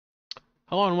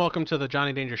Hello and welcome to the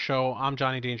Johnny Danger Show. I'm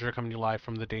Johnny Danger coming to you live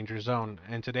from the Danger Zone.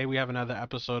 And today we have another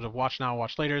episode of Watch Now,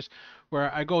 Watch Laters,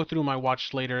 where I go through my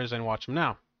watch laters and watch them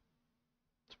now.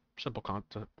 Simple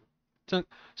concept.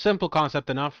 Simple concept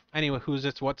enough. Anyway, who's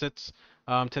it's, what's it's.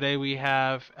 Today we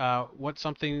have what's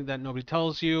something that nobody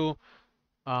tells you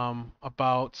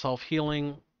about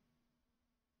self-healing.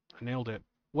 I nailed it.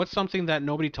 What's something that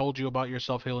nobody told you about your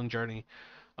self-healing journey?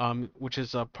 Which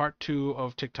is part two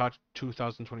of TikTok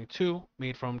 2022,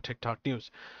 made from TikTok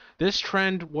News. This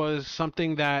trend was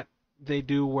something that they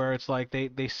do where it's like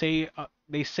they say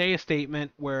a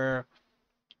statement where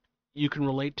you can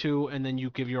relate to, and then you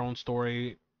give your own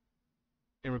story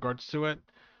in regards to it.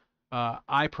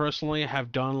 I personally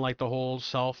have done like the whole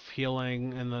self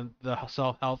healing and the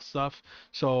self health stuff,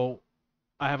 so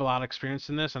I have a lot of experience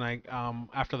in this, and I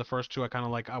after the first two,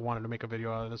 I wanted to make a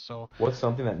video out of this, so What's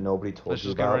something that nobody let's told you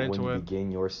just get right about when into you it. begin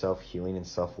your self-healing and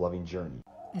self-loving journey?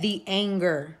 The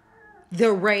anger,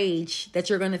 the rage that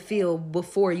you're going to feel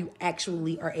before you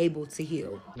actually are able to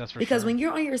heal. That's for Because sure. when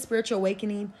you're on your spiritual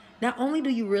awakening, not only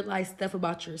do you realize stuff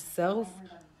about yourself,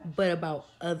 but about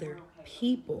other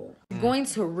people. You're going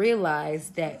to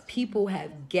realize that people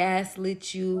have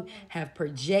gaslit you, have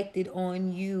projected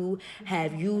on you,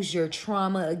 have used your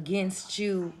trauma against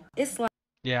you. It's like,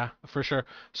 Yeah, for sure.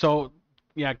 So,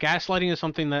 yeah, gaslighting is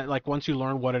something that, like, once you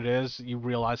learn what it is, you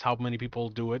realize how many people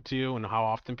do it to you and how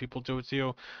often people do it to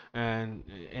you, and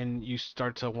you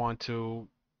start to want to,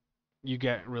 you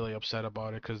get really upset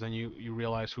about it because then you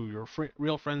realize who your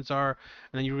real friends are,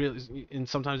 and then you realize, and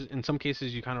sometimes in some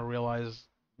cases you kind of realize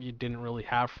you didn't really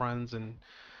have friends, and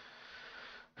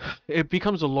it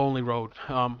becomes a lonely road.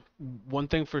 One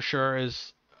thing for sure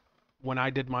is when I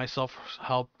did my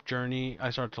self-help journey, I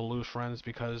started to lose friends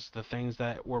because the things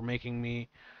that were making me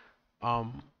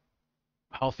um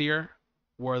healthier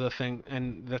were the thing,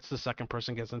 and that's the second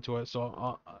person gets into it,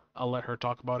 so I'll let her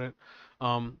talk about it.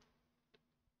 Um,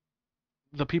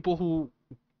 the people who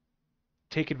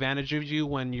take advantage of you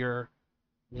when you're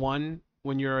when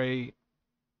you're a,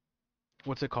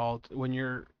 what's it called, when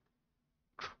you're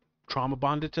trauma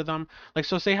bonded to them. Like,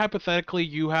 so say hypothetically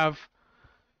you have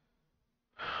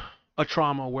a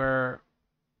trauma where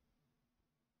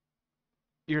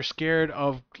you're scared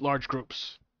of large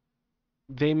groups.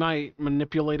 They might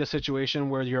manipulate a situation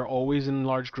where you're always in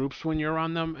large groups when you're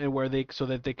on them, and where they, so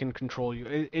that they can control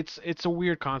you. It's a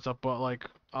weird concept, but like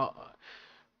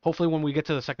hopefully when we get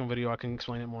to the second video I can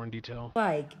explain it more in detail.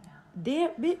 like,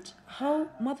 damn, bitch, hoe,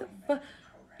 motherfucker.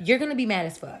 You're gonna be mad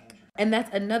as fuck. And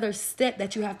that's another step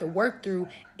that you have to work through,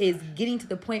 is getting to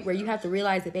the point where you have to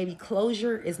realize that, baby,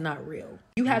 closure is not real.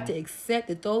 You have Mm, to accept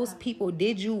that those people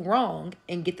did you wrong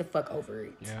and get the fuck over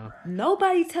it. yeah,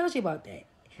 Nobody tells you about that.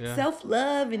 yeah. Self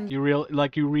love and You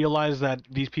realize that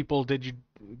these people did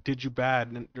you bad,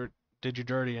 and or did you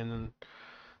dirty, and then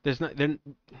there's not then,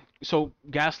 so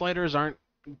gaslighters aren't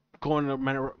going to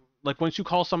matter. Like, once you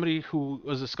call somebody who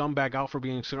was a scumbag out for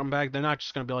being a scumbag, they're not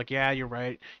just going to be like, yeah, you're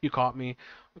right, you caught me.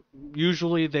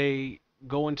 Usually they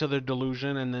go into their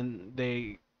delusion, and then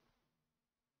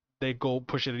they go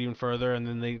push it even further, and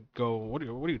then they go, what are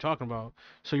you talking about?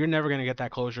 So you're never going to get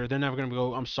that closure. They're never going to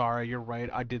go, I'm sorry, you're right,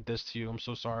 I did this to you, I'm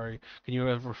so sorry, can you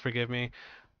ever forgive me?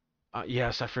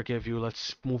 Yes, I forgive you,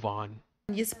 let's move on.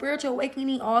 your spiritual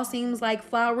awakening all seems like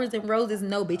flowers and roses.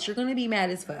 No, bitch, you're gonna be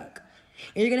mad as fuck.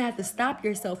 And you're gonna have to stop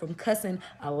yourself from cussing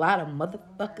a lot of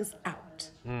motherfuckers out.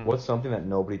 Mm. What's something that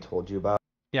nobody told you about?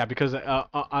 Yeah, because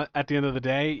at the end of the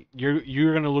day,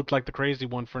 you're gonna look like the crazy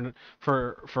one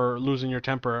for losing your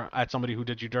temper at somebody who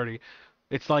did you dirty.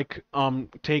 It's like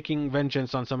taking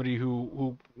vengeance on somebody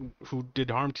who did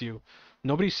harm to you.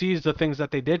 Nobody sees the things that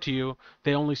they did to you.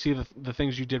 They only see the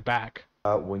things you did back.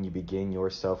 When you begin your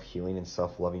self-healing and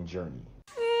self-loving journey?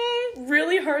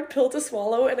 Really hard pill to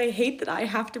swallow, and I hate that I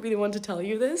have to be the one to tell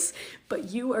you this,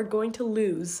 but you are going to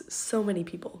lose so many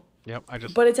people. Yep,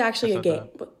 But it's I actually a said gain.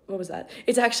 that. What was that?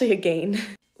 It's actually a gain.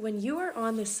 When you are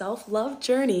on the self-love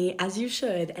journey, as you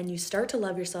should, and you start to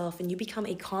love yourself and you become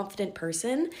a confident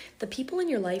person, the people in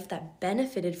your life that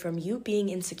benefited from you being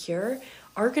insecure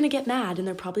are going to get mad, and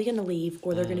they're probably going to leave,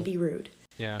 or they're going to be rude.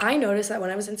 Yeah. I noticed that when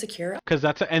I was insecure, Because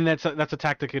that's a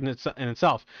tactic in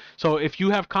itself. So if you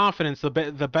have confidence, the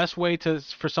best way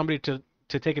for somebody to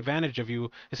take advantage of you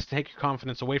is to take your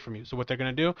confidence away from you. So what they're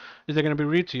gonna do is they're gonna be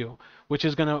rude to you, which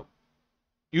is gonna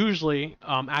usually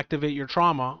activate your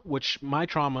trauma. Which my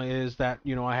trauma is that,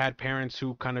 I had parents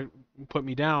who kind of put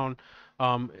me down,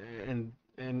 um,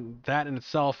 and that in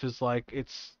itself is like,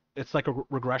 it's like a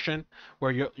regression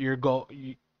where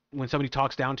when somebody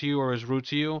talks down to you or is rude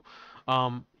to you,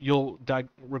 you'll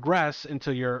regress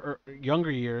into your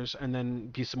younger years and then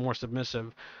be some more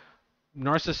submissive.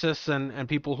 narcissists and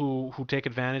people who take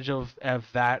advantage of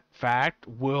that fact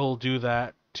will do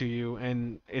that to you,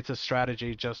 and it's a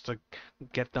strategy just to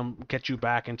get you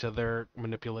back into their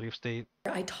manipulative state.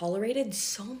 I tolerated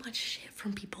so much shit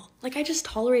from people. Like, I just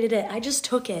tolerated it. I just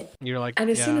took it. You're like, And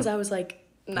as soon yeah, as I was like,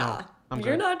 nah, no, I'm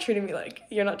you're good. not treating me like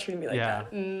Yeah.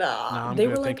 that. No, Nah. I'm They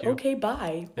good, were thank like, you. okay,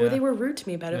 bye. Or Yeah. they were rude to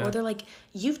me about it. Yeah. Or they're like,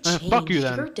 you've Fuck changed. you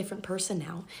then. You're a different person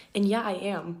now. And yeah, I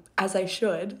am, as I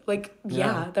should. Like, yeah,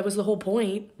 Yeah. that was the whole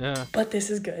point. Yeah. But this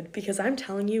is good because I'm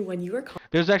telling you, when you are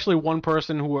There's actually one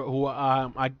person who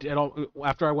I did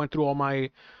after I went through all my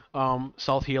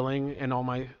self healing and all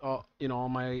my all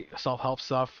my self help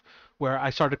stuff, where I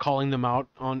started calling them out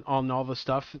on all the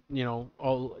stuff,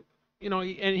 all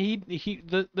and he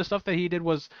the stuff that he did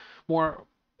was more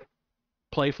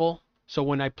playful. So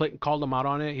when I called him out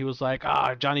on it, he was like,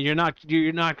 "Ah, Johnny, you're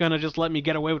not gonna just let me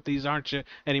get away with these, aren't you,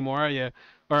 anymore, are you?"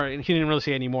 Or and he didn't really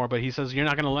say anymore, but he says, "You're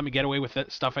not gonna let me get away with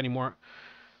that stuff anymore."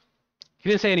 He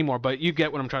didn't say anymore, but you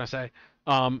get what I'm trying to say.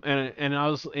 And I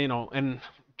was, and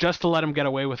just to let him get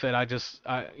away with it,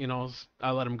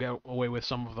 I let him get away with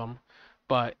some of them.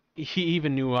 But he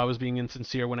even knew I was being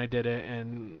insincere when I did it,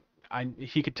 and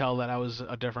he could tell that I was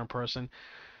a different person.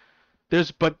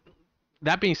 But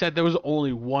that being said, there was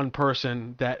only one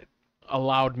person that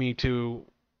allowed me to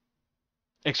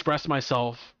express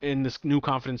myself in this new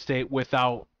confident state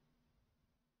without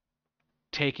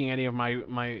taking any of my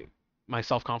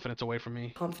self-confidence away from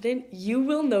me. confident, you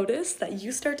will notice that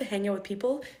you start to hang out with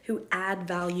people who add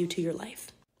value to your life.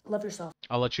 Love yourself.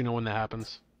 I'll let you know when that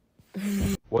happens.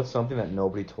 What's something that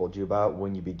nobody told you about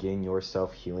when you begin your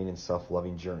self-healing and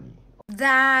self-loving journey?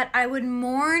 That I would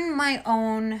mourn my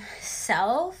own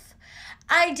self.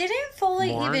 I didn't fully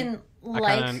Mourn? even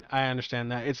like. I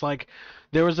understand that. It's like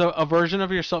there was a version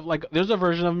of yourself, like there's a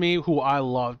version of me who I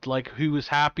loved. Like he was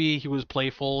happy, he was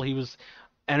playful, he was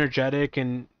energetic,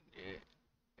 and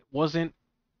wasn't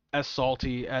as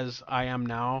salty as I am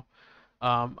now.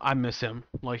 I miss him.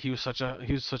 Like he was such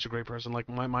a great person. Like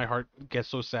my heart gets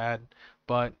so sad,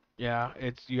 but yeah,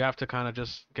 it's you have to kind of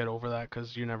just get over that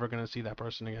because you're never gonna see that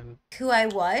person again. Who I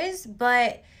was,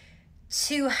 but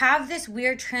to have this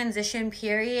weird transition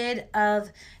period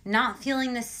of not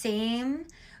feeling the same,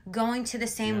 going to the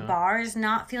same Yeah. bars,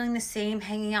 not feeling the same,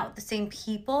 hanging out with the same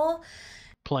people,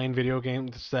 Playing video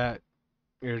games that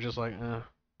you're just like,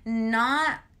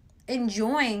 not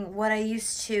enjoying what I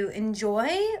used to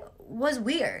enjoy was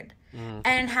weird.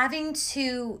 And having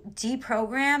to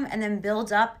deprogram and then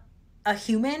build up a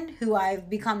human who I've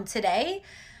become today,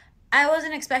 I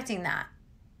wasn't expecting that.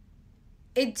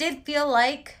 It did feel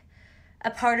like a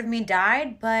part of me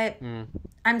died, but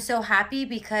I'm so happy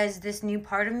because this new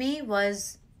part of me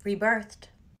was rebirthed.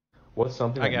 What's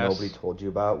something I that guess. nobody told you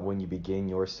about when you begin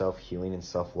your self-healing and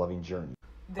self-loving journey?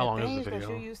 How long is the things that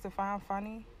video? you used to find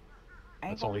funny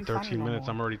ain't It's gonna only be funny 13 no minutes.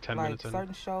 more. I'm already 10 like minutes in.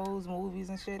 certain shows, movies,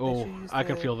 and shit that Oh, you used I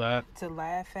can to, feel that. to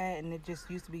laugh at, and it just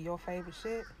used to be your favorite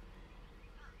shit.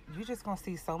 You just gonna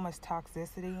see so much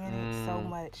toxicity in it, so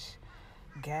much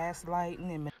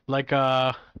gaslighting and Like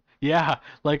yeah,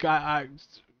 like I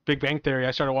Big Bang Theory.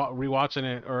 I started rewatching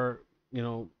it, or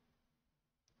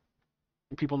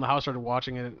people in the house started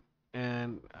watching it,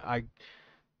 and I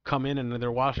come in and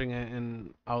they're watching it,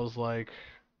 and I was like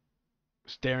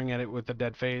staring at it with a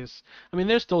dead face. I mean,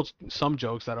 there's still some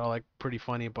jokes that are like pretty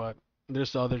funny, but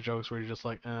there's other jokes where you're just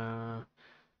like,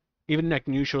 even like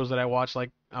new shows that I watch,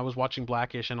 like I was watching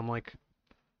Blackish, and I'm like,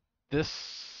 this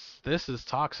is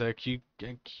toxic.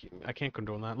 I can't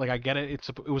condone that. Like I get it.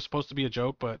 It was supposed to be a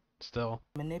joke, but still.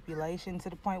 manipulation to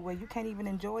the point where you can't even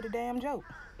enjoy the damn joke.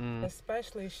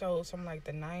 Especially shows from like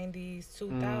the 90s,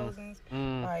 2000s.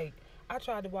 Like, I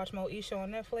tried to watch Moesha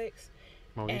on Netflix,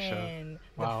 Moesha. and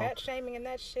the Wow. fat shaming and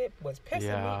that shit was pissing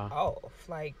Yeah. me off.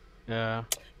 Like, Yeah.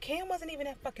 Kim wasn't even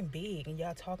that fucking big, and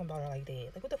y'all talking about her like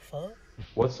that. Like, what the fuck?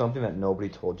 What's something that nobody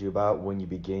told you about when you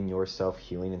begin your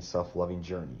self-healing and self-loving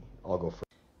journey? I'll go first.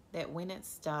 That when it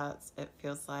starts, it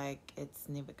feels like it's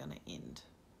never going to end.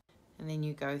 And then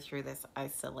you go through this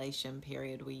isolation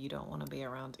period where you don't want to be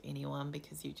around anyone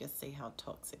because you just see how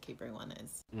toxic everyone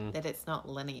is. That it's not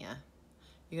linear.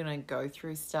 You're going to go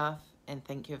through stuff and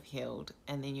think you've healed,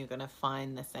 and then you're going to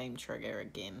find the same trigger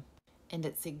again. And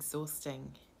it's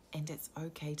exhausting, and it's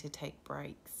okay to take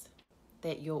breaks.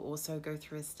 That you'll also go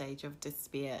through a stage of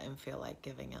despair and feel like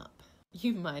giving up.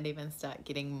 You might even start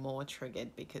getting more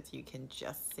triggered because you can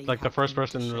just see Like how the first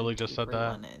person conditioned really just said that.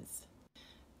 everyone is.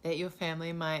 That your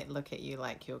family might look at you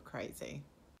like you're crazy,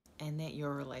 and that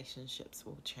your relationships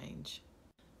will change.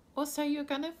 Also, you're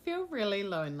going to feel really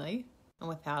lonely, and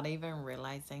without even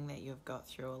realizing that you've got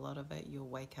through a lot of it, you'll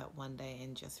wake up one day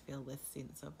and just feel this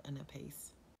sense of inner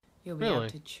peace. You'll be Really? able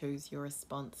to choose your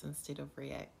response instead of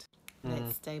react.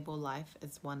 That stable life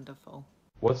is wonderful.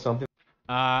 What's something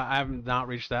I have not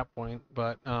reached that point,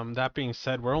 but that being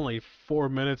said, we're only 4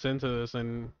 minutes into this,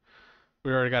 and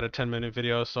we already got a 10-minute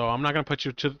video, so I'm not gonna put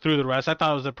you through the rest. I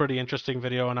thought it was a pretty interesting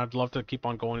video, and I'd love to keep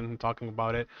on going and talking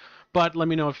about it. But let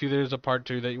me know if there's a part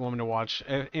 2 that you want me to watch.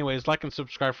 Anyways, like and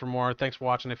subscribe for more. Thanks for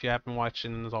watching if you have been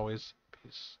watching, and as always,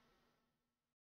 peace.